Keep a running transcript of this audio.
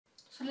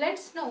So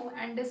let's know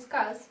and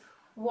discuss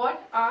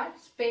what are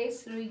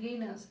space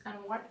regainers and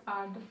what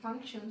are the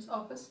functions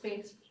of a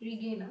space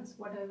regainers.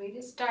 What are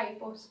various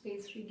type of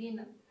space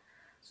regainer?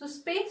 So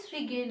space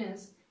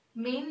regainers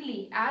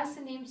mainly, as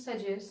the name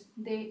suggests,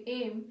 they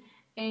aim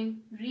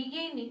in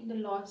regaining the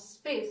lost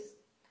space.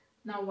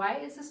 Now why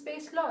is the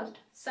space lost?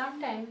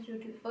 Sometimes due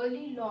to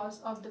early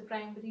loss of the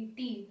primary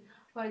teeth.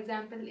 For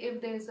example,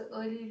 if there is an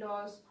early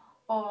loss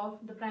of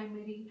the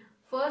primary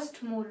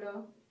first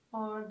molar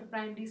or the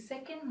primary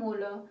second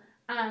molar,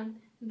 and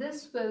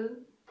this will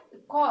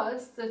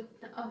cause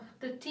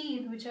the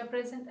teeth which are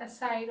present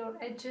aside or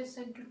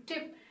adjacent to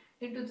tip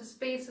into the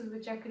spaces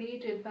which are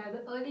created by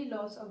the early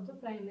loss of the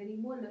primary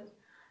molars.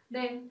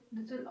 Then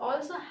this will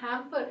also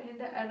hamper in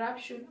the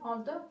eruption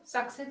of the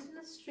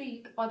successional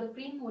teeth or the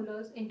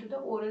premolars into the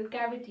oral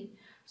cavity.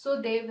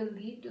 So they will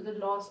lead to the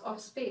loss of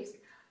space.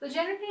 So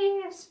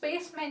generally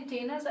space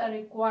maintainers are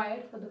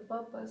required for the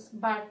purpose,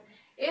 but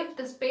if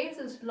the space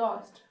is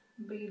lost,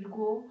 we'll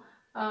go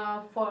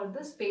for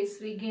the space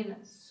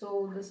regainers.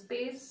 So the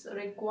space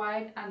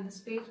required and the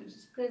space which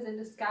is present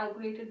is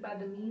calculated by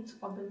the means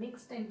of the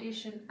mixed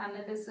dentition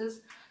analysis,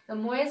 the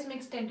Moyes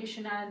mixed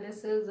dentition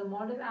analysis, the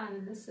model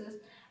analysis,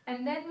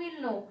 and then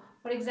we'll know,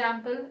 for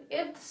example,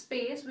 if the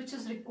space which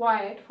is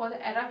required for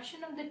the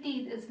eruption of the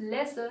teeth is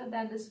lesser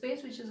than the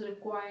space which is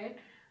required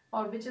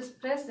or which is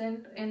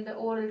present in the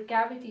oral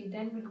cavity,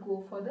 then we'll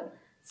go for the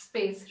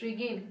space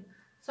regaining.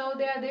 So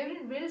there are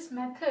various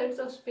methods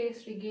of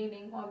space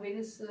regaining or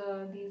various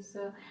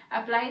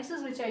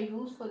appliances which are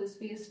used for the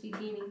space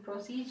regaining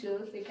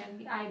procedures. They can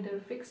be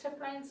either fixed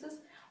appliances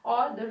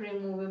or the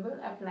removable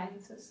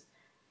appliances.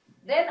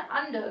 Then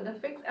under the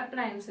fixed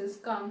appliances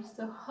comes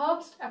the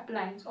Herbst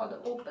appliance or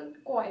the open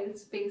coil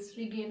space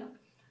regainer.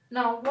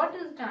 Now what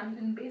is done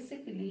in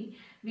basically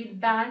we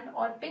band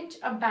or pinch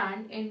a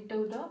band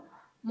into the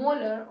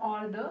molar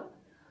or the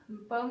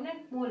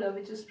permanent molar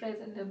which is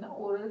present in the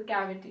oral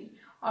cavity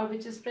or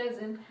which is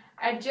present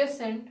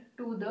adjacent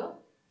to the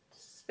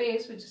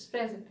space which is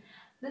present.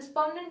 This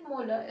permanent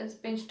molar is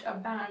pinched a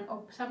band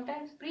or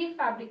sometimes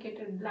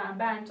prefabricated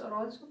bands are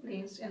also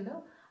placed in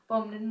the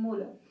permanent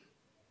molar.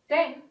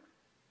 Then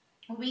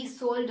we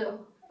solder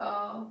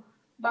a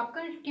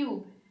buccal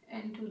tube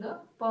into the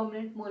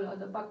permanent molar,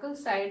 the buccal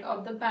side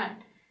of the band.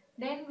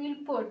 Then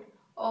we'll put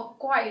a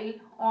coil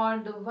or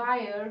the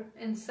wire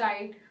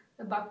inside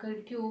the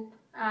buccal tube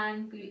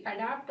and we'll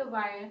adapt the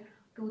wire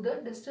to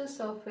the distal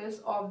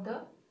surface of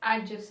the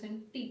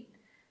adjacent teeth.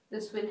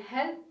 This will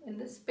help in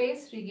the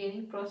space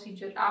regaining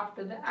procedure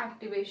after the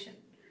activation.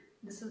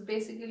 This is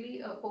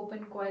basically an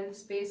open coil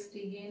space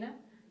regainer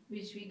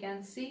which we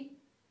can see.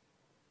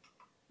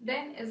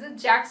 Then is a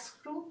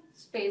Jackscrew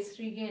space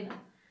regainer.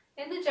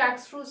 In the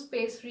Jackscrew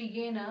space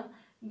regainer,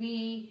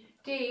 we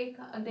take,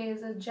 there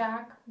is a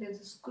jack, there is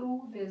a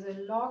screw, there is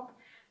a lock,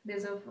 there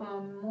is a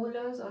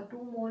molars or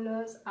two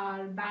molars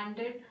are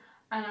banded,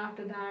 and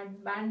after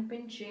that band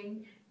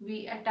pinching,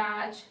 we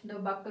attach the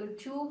buccal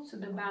tubes to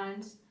the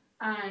bands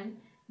and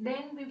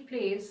then we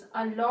place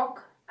a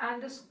lock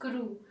and the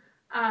screw,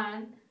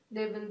 and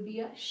there will be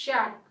a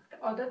shaft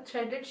or the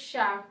threaded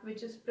shaft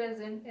which is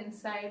present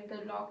inside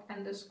the lock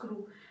and the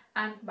screw,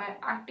 and by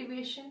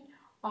activation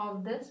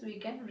of this we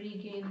can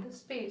regain the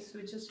space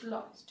which is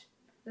lost.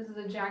 This is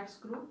a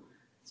Jackscrew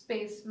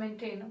space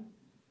maintainer.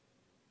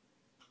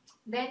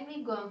 Then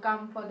we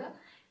come for the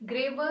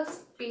Gerber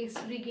space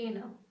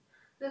regainer.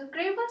 The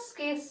Gerber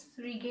space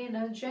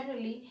regainer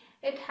generally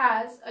it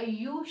has a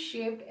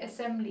U-shaped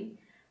assembly,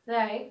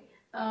 right?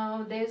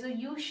 There is a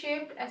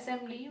U-shaped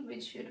assembly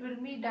which it will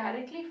be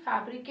directly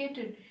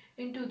fabricated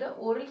into the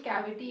oral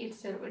cavity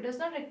itself. It does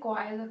not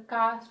require a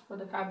cast for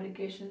the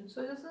fabrication.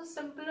 So this is a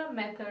simpler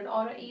method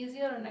or an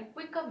easier and a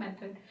quicker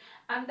method.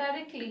 And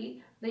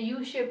directly the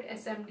U-shaped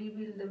assembly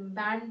will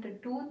band the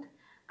tooth,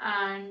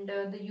 and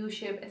the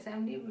U-shaped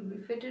assembly will be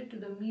fitted to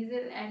the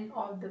mesial end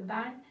of the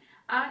band,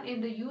 and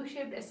in the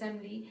U-shaped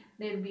assembly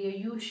there will be a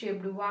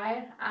U-shaped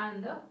wire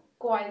and the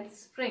coil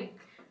spring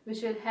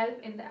which will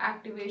help in the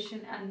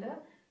activation and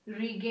the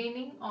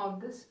regaining of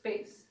the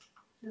space.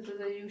 This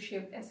is a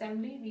U-shaped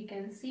assembly. We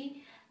can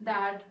see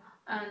that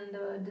on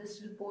the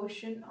distal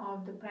portion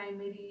of the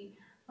primary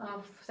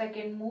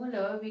second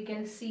molar we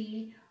can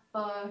see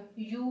a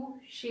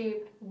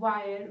U-shaped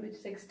wire which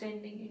is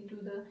extending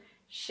into the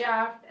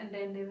shaft, and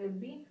then there will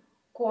be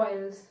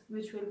coils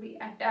which will be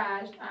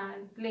attached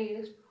and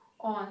placed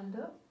on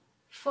the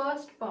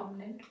first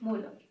permanent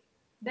molar.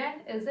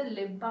 Then is a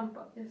lip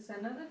bumper. It's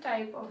another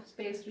type of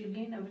space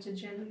regainer which is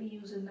generally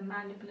used in the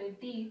mandibular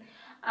teeth,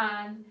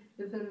 and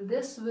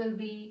this will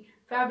be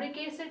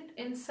fabricated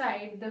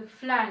inside the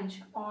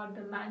flange or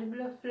the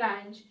mandibular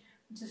flange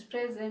which is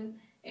present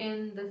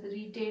in the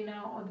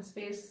retainer or the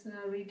space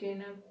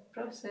retainer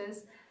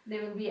process.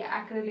 There will be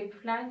acrylic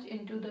flange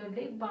into the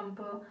lip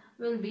bumper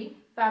will be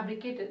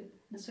fabricated.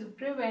 This will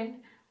prevent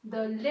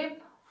the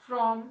lip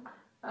from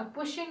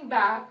pushing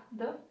back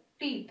the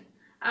teeth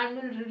and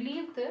will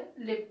relieve the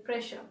lip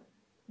pressure.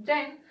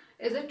 Then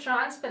is a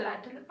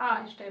transpalatal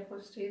arch type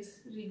of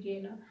space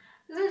regainer.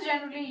 This is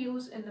generally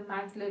used in the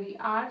maxillary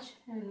arch,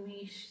 and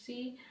we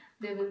see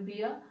there will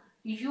be a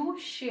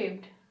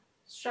U-shaped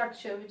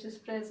structure which is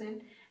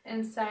present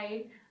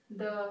inside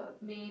the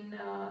main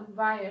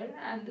wire,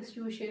 and this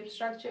U-shaped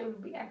structure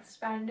will be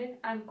expanded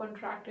and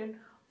contracted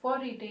for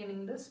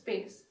retaining the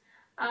space,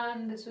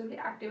 and this will be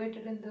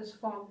activated in this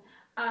form,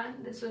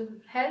 and this will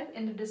help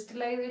in the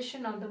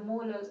distalization of the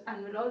molars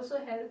and will also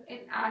help in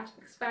arch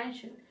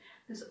expansion.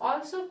 This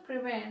also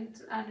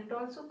prevents and it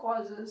also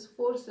causes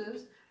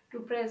forces to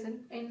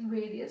present in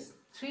various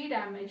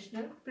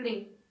three-dimensional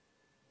plane.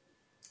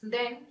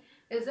 Then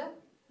is a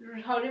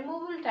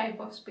removable type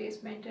of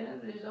space maintainer.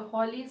 There is a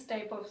Holly's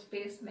type of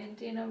space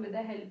maintainer with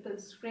a helical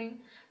spring.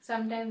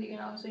 Sometimes you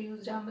can also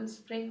use jumble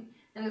spring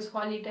in this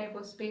Holly type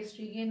of space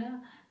regainer.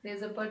 There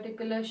is a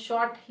particular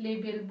short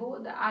labial bow,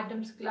 the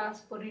Adams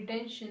class for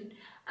retention,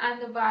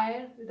 and the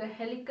wire with a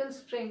helical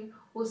spring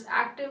whose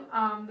active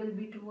arm will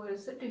be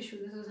towards the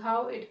tissue. This is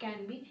how it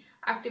can be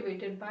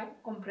activated by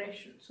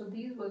compression. So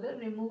these were the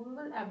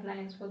removable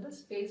appliances for the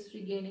space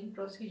regaining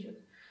procedure.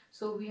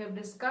 So we have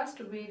discussed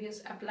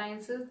various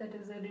appliances, that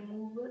is the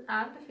removable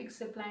and the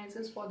fixed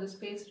appliances for the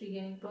space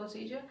regaining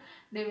procedure.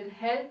 They will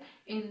help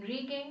in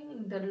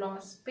regaining the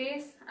lost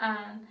space,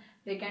 and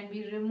they can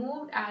be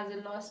removed as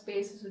the lost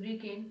space is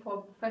regained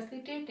for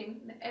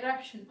facilitating the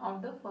eruption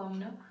of the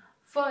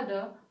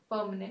further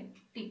permanent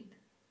teeth.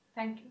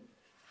 Thank you.